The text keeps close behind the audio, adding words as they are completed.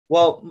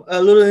Well, a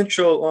little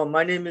intro.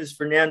 My name is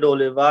Fernando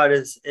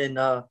Olivares, and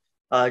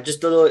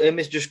just a little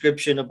image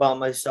description about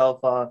myself.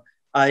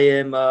 I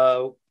am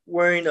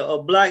wearing a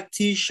black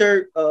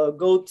T-shirt,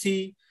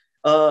 goatee,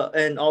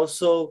 and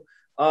also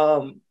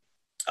um,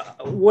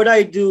 what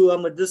I do.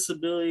 I'm a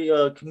disability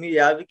community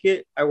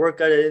advocate. I work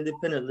at an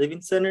independent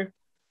living center.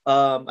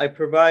 I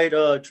provide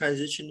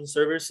transition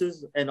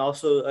services, and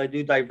also I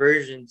do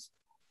diversions.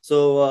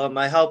 So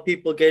I help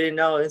people getting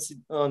out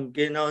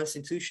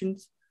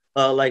institutions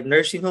like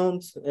nursing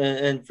homes,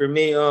 and for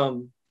me,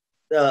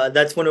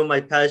 that's one of my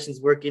passions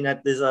working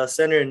at this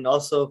center, and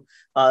also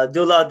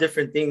do a lot of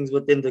different things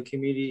within the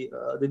community,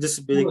 the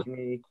disability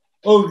community.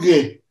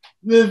 Okay,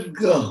 let's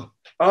go.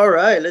 All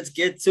right, let's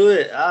get to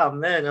it. Ah,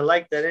 man, I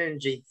like that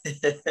energy.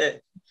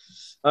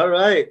 All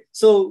right,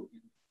 so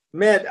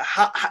man,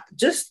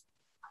 just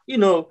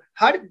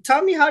how did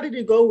tell me how did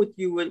it go with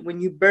you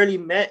when you barely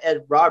met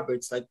Ed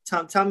Roberts? Like,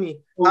 tell me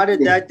how did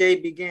Okay, that day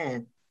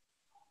begin?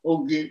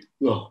 okay,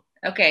 go.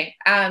 Okay.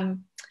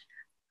 I'm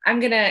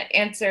gonna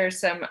answer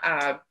some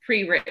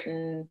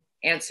pre-written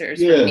answers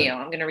from Yeah. Neil.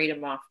 I'm gonna read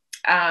them off.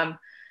 I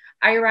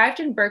arrived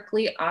in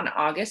Berkeley on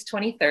August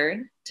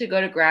 23rd to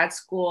go to grad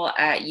school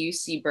at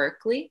UC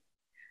Berkeley.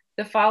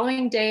 The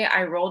following day,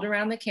 I rolled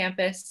around the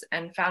campus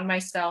and found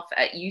myself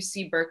at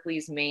UC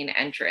Berkeley's main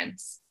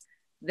entrance.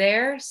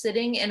 There,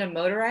 sitting in a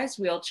motorized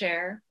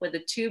wheelchair with a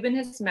tube in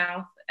his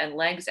mouth and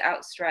legs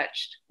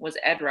outstretched, was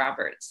Ed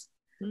Roberts,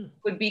 who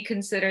would be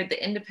considered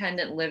the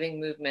independent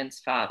living movement's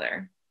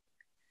father.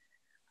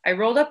 I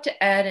rolled up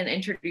to Ed and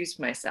introduced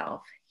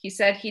myself. He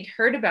said he'd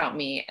heard about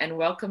me and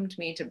welcomed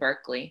me to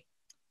Berkeley.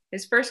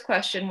 His first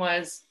question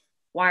was,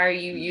 "Why are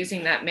you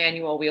using that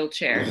manual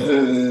wheelchair?"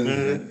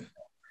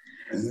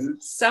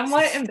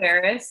 Somewhat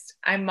embarrassed,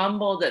 I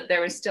mumbled that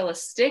there was still a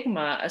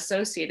stigma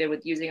associated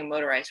with using a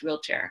motorized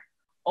wheelchair.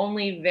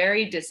 Only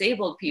very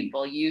disabled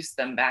people used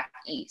them back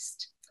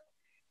east.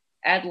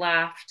 Ed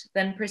laughed,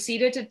 then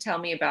proceeded to tell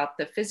me about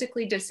the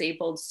Physically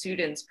Disabled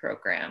Students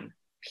Program,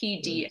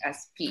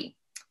 PDSP.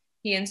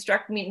 He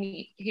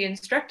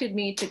instructed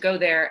me to go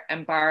there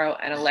and borrow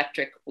an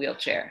electric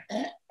wheelchair.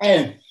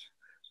 And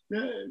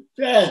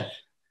that's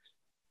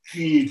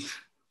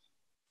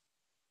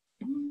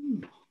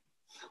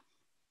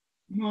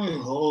my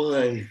whole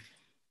life.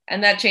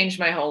 And that changed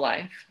my whole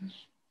life.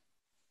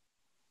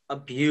 A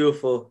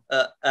beautiful,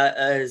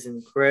 that is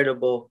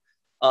incredible.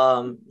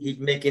 He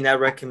making that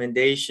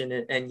recommendation,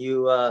 and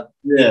you,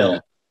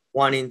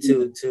 wanting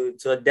to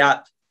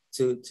adapt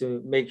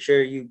to make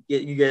sure you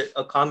get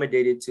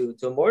accommodated to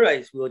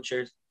motorized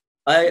wheelchairs.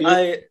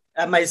 I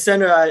at my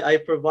center, I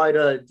provide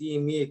a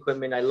DME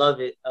equipment. I love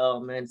it. Oh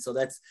man, so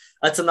that's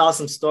an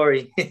awesome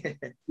story.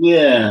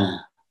 Yeah.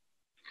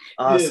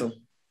 Awesome.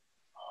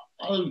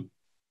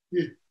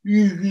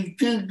 You can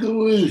take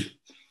away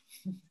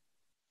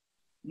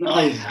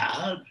my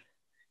hat.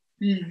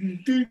 You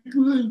can take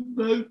away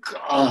my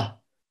car.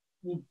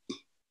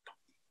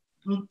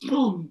 But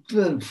don't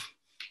touch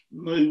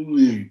my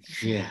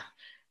wheelchair.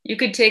 You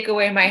could take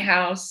away my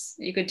house,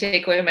 you could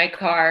take away my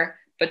car,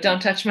 but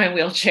don't touch my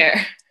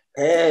wheelchair.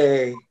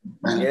 Hey,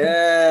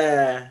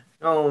 yeah.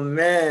 Oh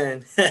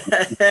man.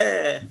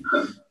 I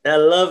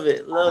love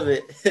it. Love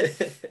it.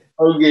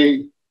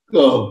 Okay,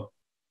 go.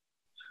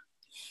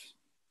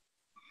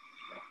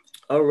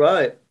 All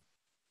right.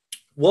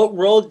 What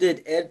role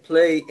did Ed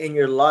play in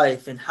your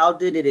life, and how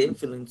did it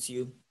influence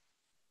you?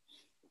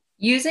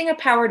 Using a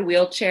powered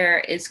wheelchair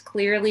is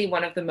clearly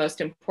one of the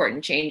most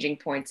important changing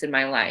points in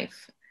my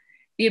life.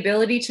 The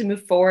ability to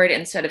move forward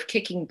instead of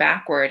kicking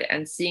backward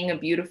and seeing a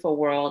beautiful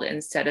world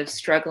instead of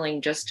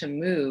struggling just to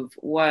move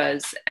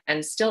was,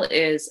 and still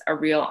is, a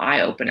real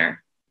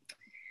eye-opener.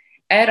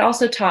 Ed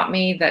also taught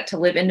me that to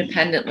live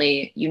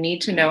independently, you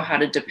need to know how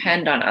to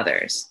depend on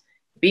others.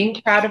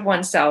 Being proud of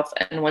oneself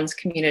and one's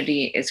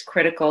community is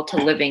critical to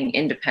living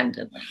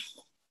independently.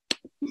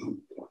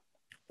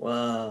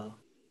 Wow.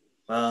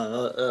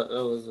 Wow.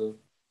 That was a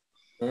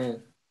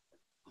man.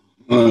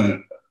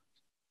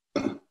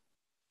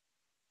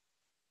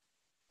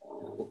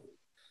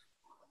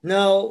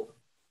 Now,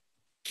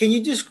 can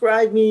you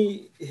describe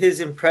me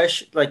his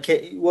impression? Like,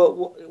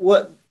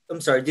 what?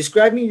 I'm sorry.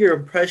 Describe me your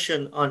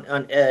impression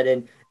on Ed,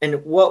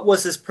 and what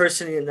was his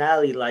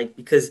personality like?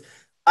 Because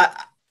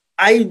I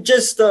I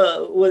just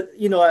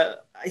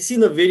I seen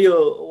the video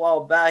a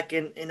while back,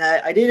 and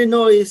I didn't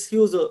know he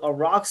was a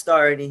rock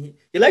star, and he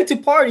liked to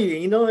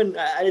party, and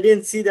I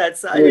didn't see that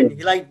side, and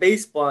he liked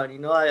baseball,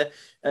 and,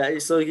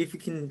 so if you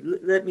can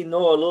let me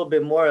know a little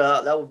bit more,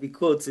 that would be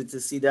cool to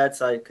see that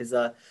side, because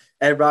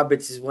Ed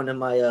Roberts is one of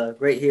my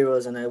great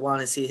heroes, and I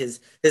want to see his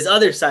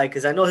other side,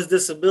 because I know his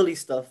disability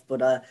stuff,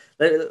 but I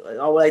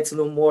would like to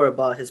know more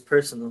about his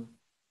personal,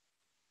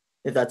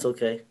 if that's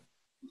okay.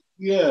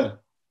 Yeah.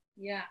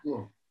 Yeah.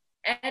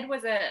 Ed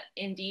was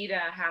indeed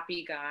a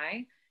happy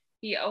guy.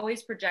 He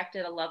always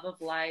projected a love of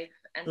life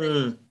and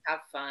then have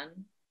fun.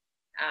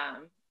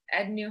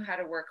 Ed knew how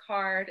to work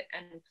hard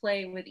and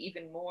play with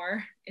even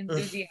more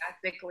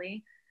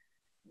enthusiastically.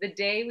 The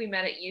day we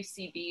met at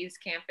UCB's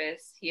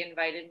campus, he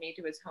invited me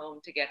to his home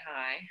to get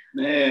high.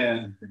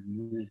 Man.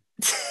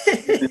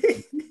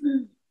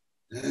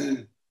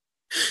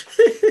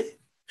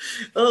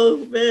 Oh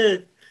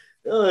man.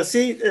 Oh,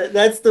 see,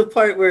 that's the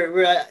part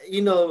where I,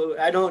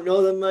 I don't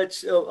know that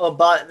much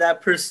about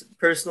that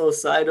personal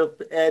side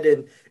of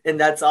Ed, and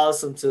that's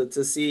awesome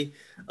to see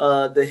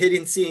the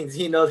hidden scenes,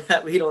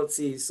 that we don't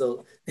see.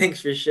 So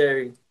thanks for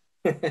sharing.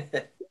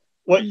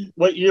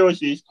 What year was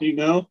this? Do you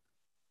know?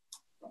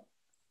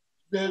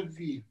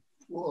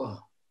 74.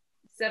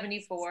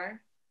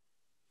 74.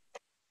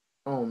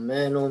 Oh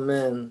man, oh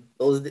man.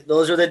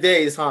 Those are the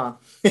days, huh?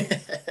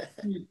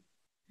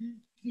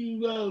 You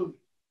know,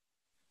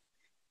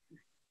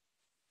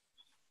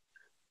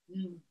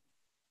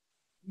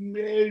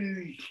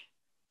 married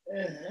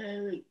and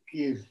had a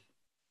kid.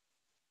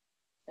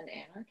 An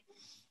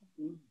anarchist?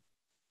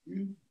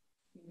 You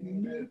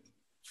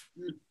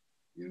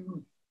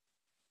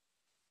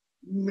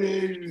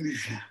married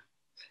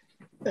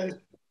and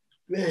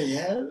they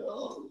had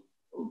a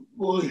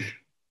boy.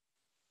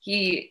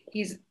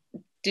 He's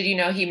did you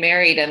know he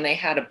married and they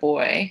had a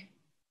boy?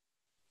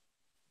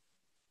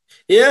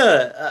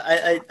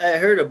 Yeah, I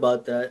heard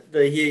about that.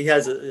 That he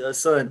has a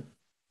son.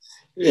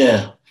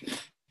 Yeah,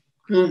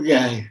 good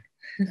guy.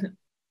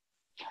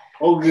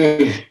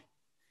 Okay.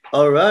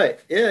 All right.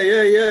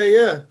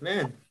 Yeah.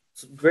 Man,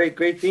 some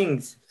great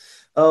things.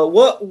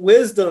 What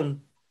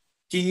wisdom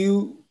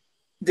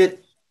did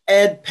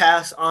Ed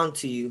pass on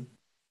to you?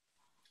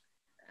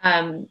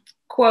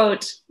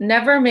 Quote,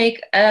 never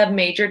make a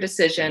major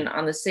decision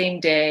on the same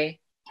day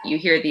you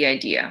hear the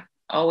idea.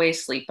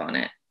 Always sleep on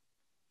it.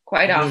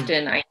 Quite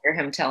often I hear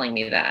him telling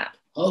me that.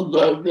 How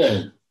about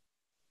that?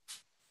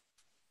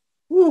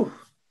 Woo,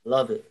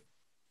 love it.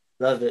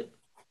 Love it.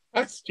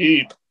 That's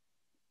deep.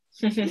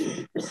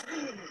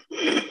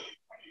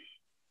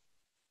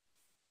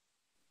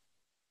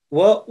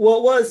 What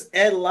was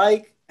Ed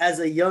like as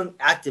a young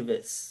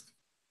activist?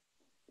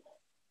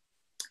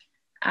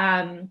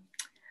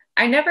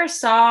 I never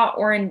saw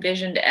or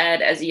envisioned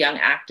Ed as a young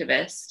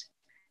activist.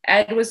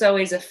 Ed was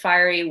always a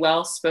fiery,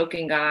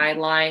 well-spoken guy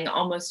lying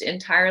almost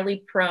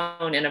entirely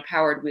prone in a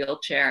powered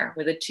wheelchair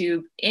with a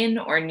tube in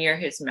or near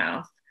his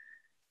mouth.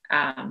 Do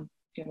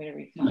you want me to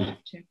read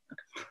that too?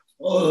 Okay.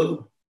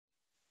 Oh,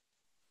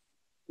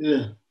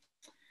 yeah.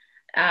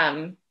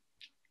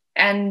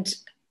 And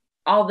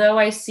although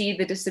I see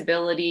the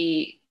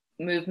disability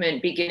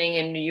movement beginning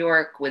in New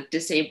York with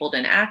Disabled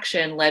in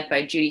Action, led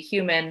by Judy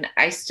Heumann,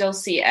 I still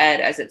see Ed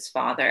as its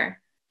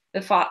father.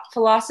 The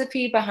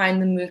philosophy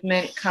behind the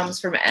movement comes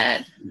from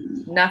Ed.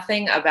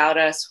 Nothing about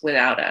us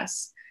without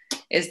us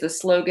is the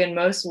slogan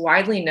most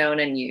widely known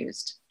and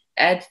used.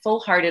 Ed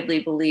full-heartedly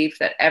believed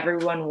that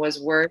everyone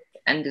was worth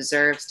and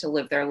deserves to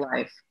live their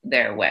life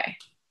their way.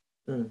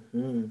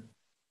 Mm-hmm.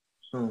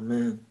 Oh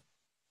man.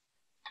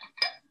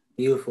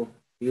 Beautiful.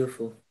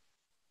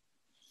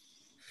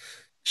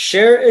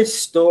 Share a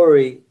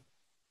story,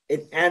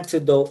 an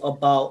anecdote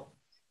about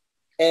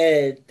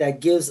Ed that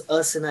gives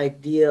us an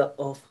idea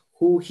of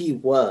who he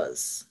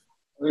was.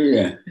 Oh,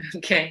 yeah.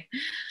 Okay.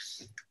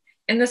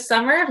 In the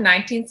summer of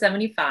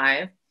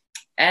 1975,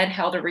 Ed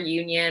held a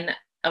reunion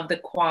of the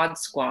Quad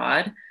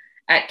Squad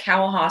at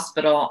Cowell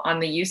Hospital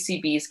on the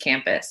UCB's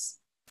campus.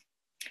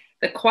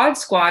 The Quad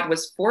Squad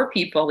was 4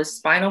 people with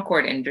spinal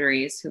cord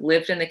injuries who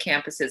lived in the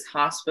campus's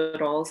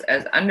hospitals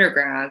as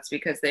undergrads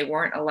because they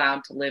weren't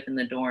allowed to live in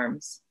the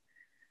dorms.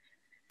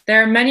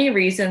 There are many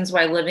reasons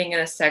why living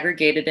in a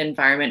segregated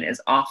environment is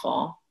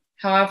awful.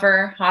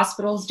 However,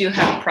 hospitals do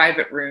have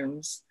private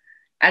rooms.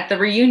 At the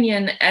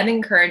reunion, Ed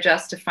encouraged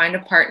us to find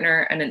a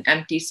partner in an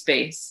empty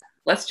space.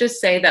 Let's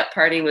just say that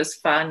party was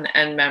fun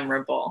and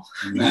memorable.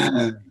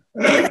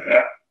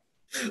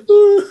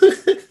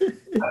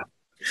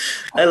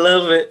 I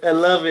love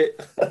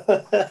it.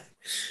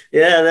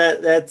 Yeah,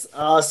 that's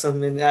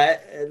awesome, and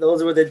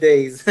those were the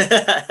days.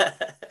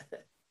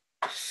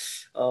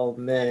 Oh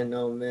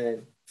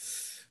man.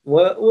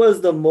 What was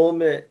the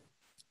moment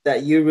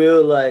that you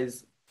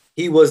realized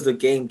he was the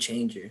game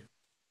changer?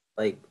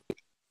 Like,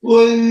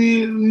 well,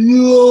 you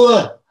know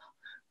what?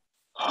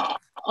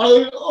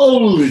 I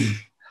always,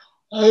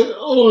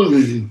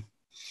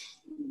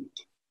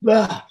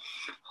 but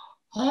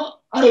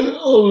I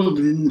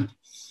always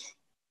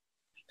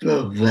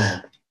felt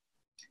that.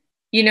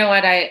 You know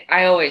what?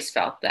 I always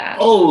felt that.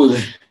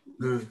 Always.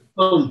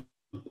 From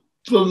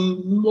the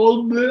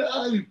moment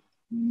I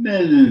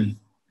met him.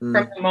 From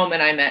the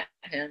moment I met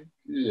him.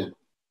 Yeah.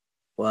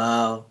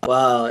 Wow,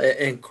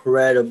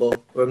 incredible.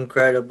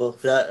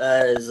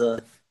 That is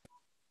a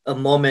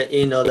moment,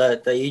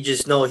 that you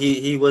just know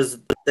he was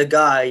the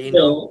guy,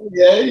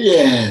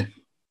 Yeah.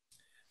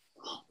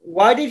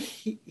 Why did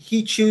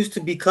he choose to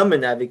become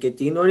an advocate?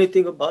 Do you know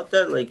anything about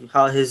that? Like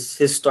how his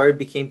story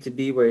became to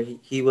be where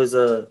he was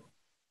an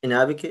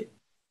advocate?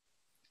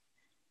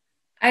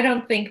 I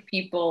don't think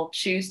people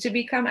choose to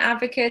become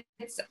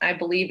advocates. I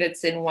believe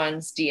it's in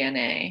one's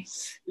DNA.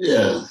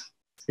 Yeah.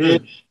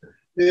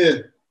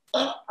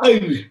 I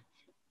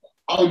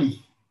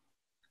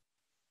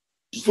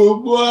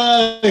from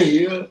what I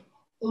hear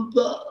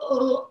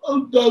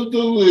about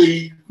the way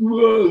he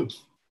grew up,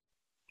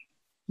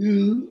 he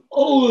was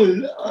always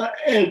an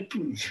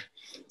athlete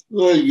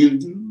like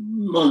his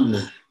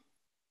mother.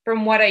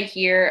 From what I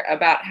hear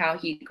about how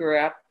he grew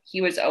up, he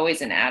was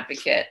always an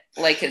advocate,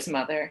 like his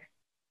mother.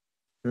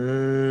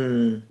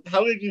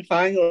 How did you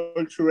find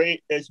or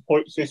create a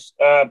support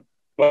system?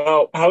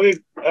 How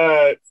did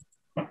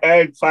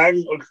Ed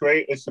find or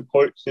create a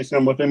support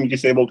system within the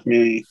disabled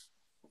community?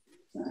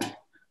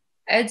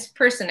 Ed's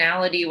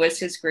personality was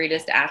his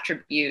greatest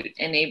attribute,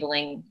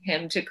 enabling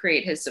him to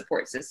create his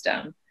support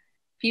system.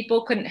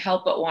 People couldn't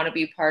help but want to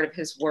be part of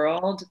his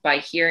world by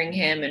hearing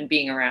him and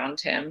being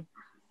around him.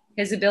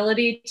 His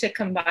ability to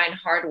combine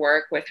hard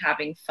work with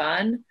having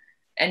fun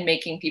and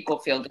making people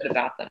feel good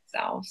about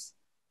themselves.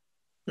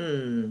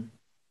 That's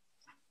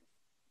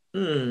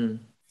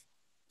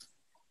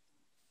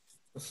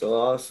so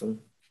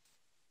awesome.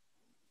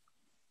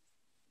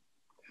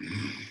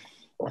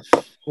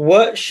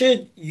 What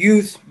should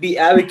youth be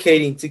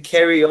advocating to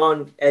carry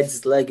on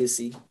Ed's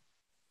legacy?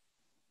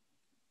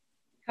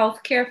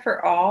 Healthcare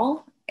for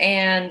all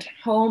and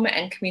home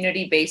and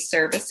community-based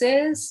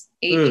services,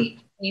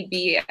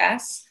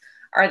 HEBS,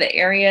 are the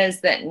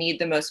areas that need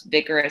the most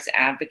vigorous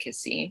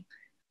advocacy.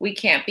 We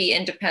can't be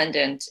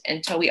independent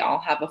until we all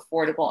have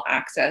affordable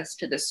access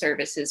to the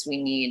services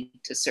we need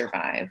to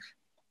survive.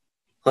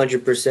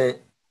 100%.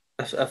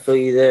 I feel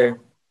you there.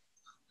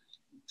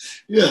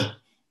 Yeah.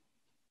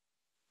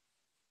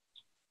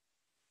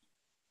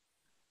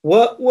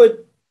 What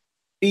would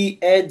be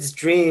Ed's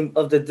dream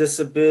of the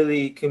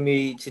disability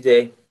community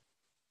today?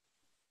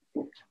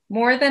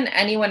 More than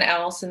anyone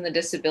else in the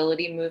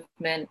disability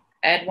movement,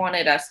 Ed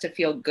wanted us to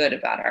feel good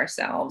about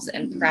ourselves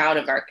and proud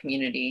of our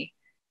community.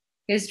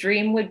 His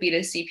dream would be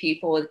to see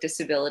people with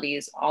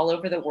disabilities all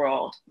over the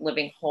world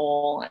living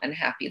whole and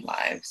happy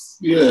lives.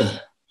 Yeah.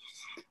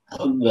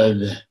 How about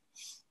that?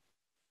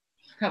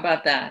 How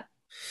about that?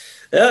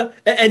 Yeah.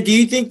 And do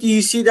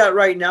you see that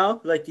right now?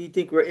 Like, do you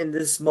think we're in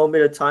this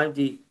moment of time?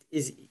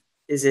 Is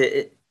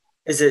it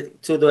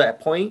to that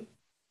point?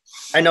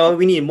 I know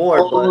we need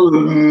more, but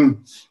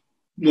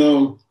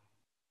No.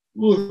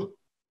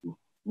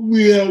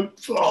 We are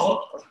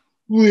still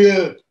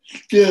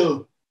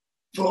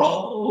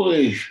far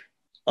away.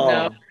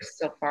 No, we're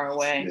still far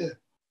away.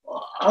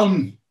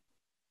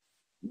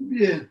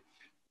 Yeah.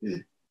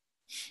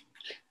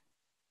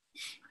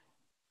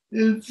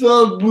 In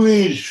some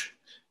ways,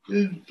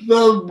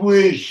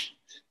 it's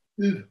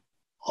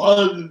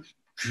hard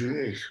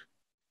to.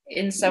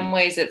 In some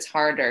ways, it's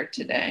harder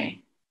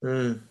today.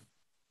 Yeah.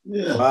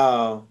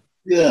 Wow.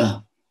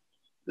 Yeah.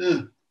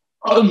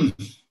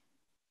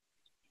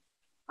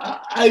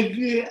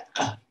 I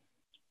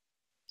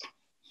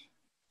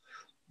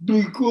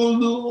because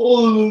of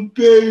all the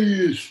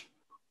barriers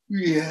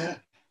we have,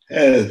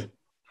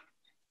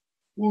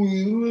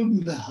 we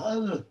learn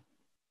how to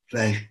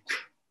fight.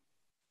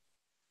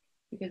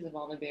 Because of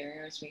all the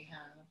barriers we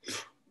have.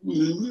 We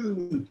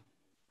learn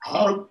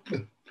how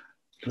to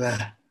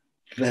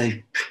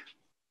fight.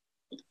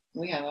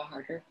 We have a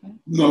harder fight?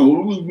 No,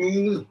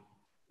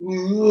 we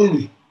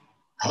learn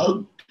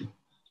how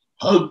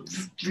to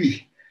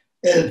be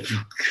ethical.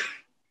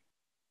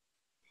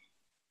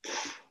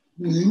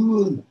 We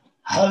learn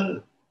how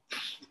to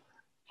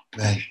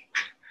fight.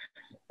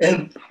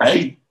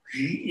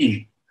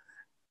 F-I-T-E.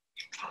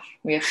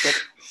 We have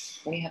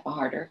a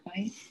harder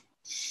fight?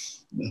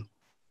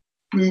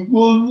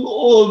 Because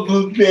all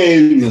the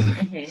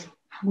barriers,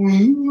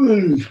 we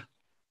learn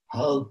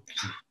how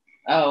to.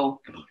 Oh,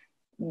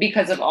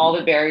 because of all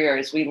the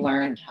barriers, we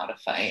learned how to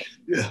fight.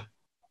 Yeah.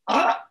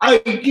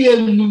 I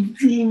can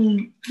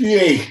feel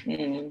today.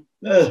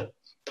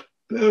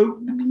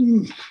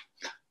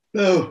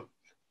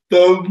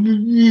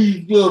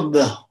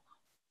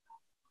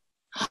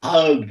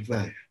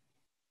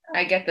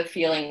 I get the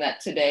feeling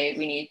that today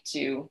we need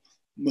to.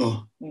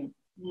 No.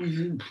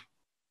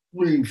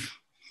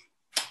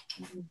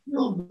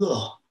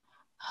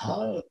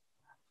 How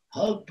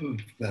to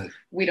fight.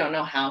 We don't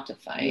know how to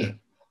fight.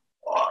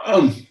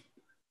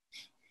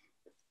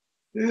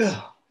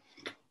 Yeah.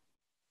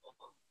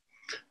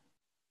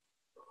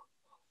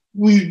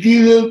 We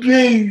did a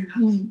very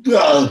good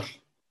job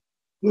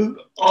with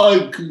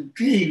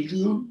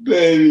architectural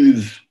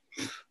barriers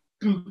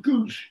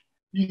because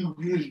you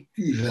can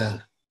see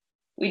that.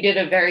 We did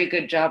a very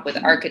good job with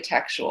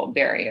architectural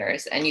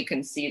barriers, and you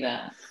can see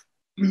that.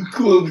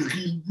 Because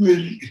you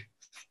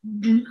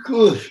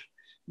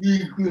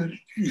can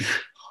see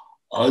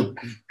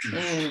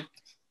architecture.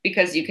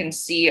 Because you can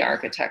see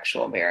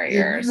architectural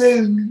barriers.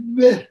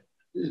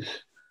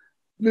 It's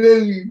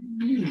very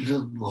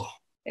visible.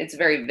 It's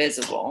very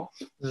visible.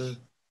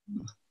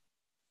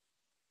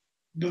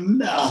 But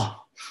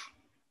now,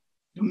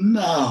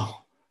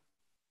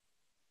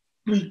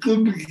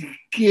 because we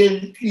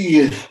can't see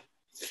it,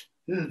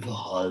 it's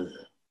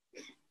harder.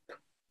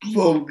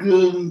 For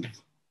example,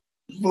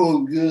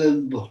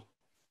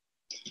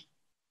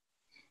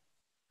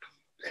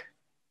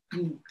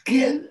 to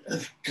get a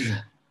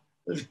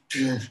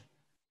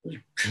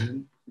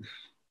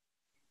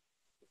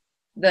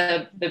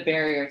The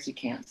barriers you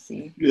can't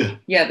see. Yeah.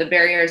 Yeah, the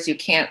barriers you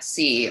can't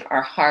see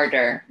are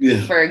harder.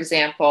 Yeah. For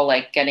example,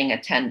 like getting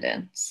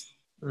attendance.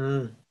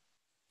 Mm.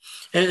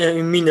 And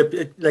you mean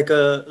like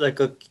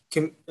a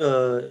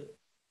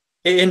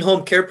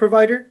in-home care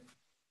provider?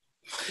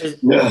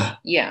 Yeah.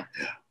 Yeah.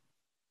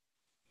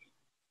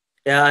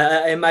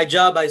 Yeah, in my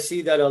job, I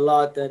see that a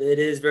lot. That it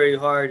is very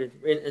hard,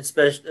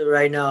 especially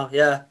right now.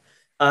 Yeah,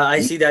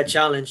 I see that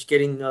challenge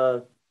getting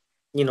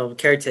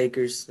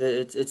caretakers.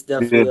 It's Yeah.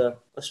 definitely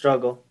a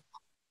struggle.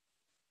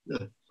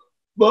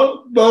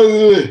 But by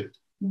the way,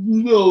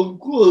 we don't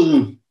call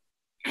them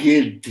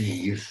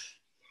caretakers.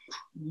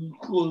 We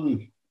call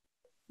them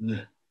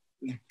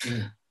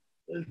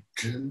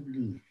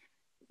attendants.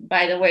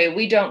 By the way,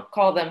 we don't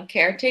call them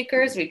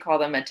caretakers, we call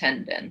them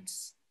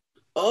attendants.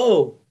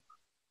 Oh,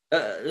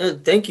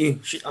 thank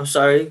you. I'm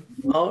sorry.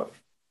 Oh,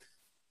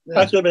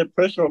 That's a bit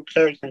personal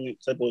care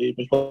attendants, I believe,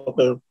 is what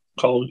they're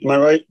called. Am I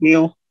right,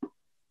 Neil?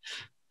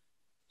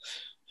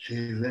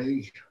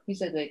 He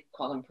said they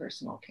call them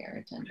personal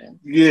care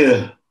attendants.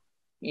 Yeah.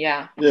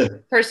 Yeah. Yeah.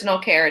 Personal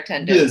care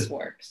attendants Yeah.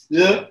 works.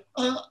 Yeah.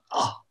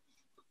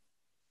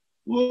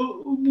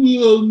 Well, we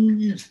don't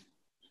need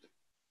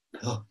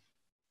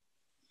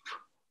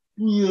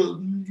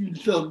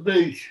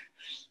somebody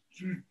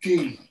to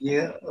take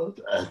care of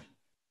us.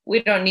 We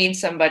don't need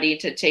somebody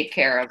to take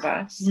care of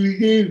us. We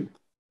need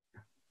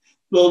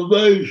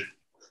somebody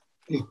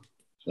to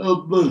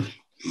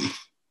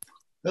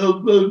help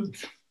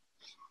us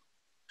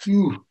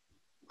do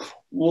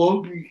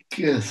what we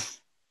can.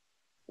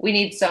 We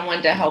need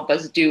someone to help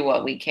us do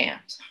what we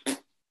can't.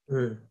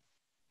 mm.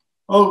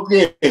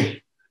 Okay.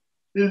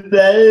 Is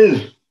that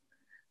it?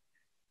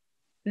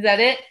 Is that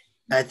it?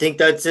 I think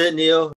that's it, Neil.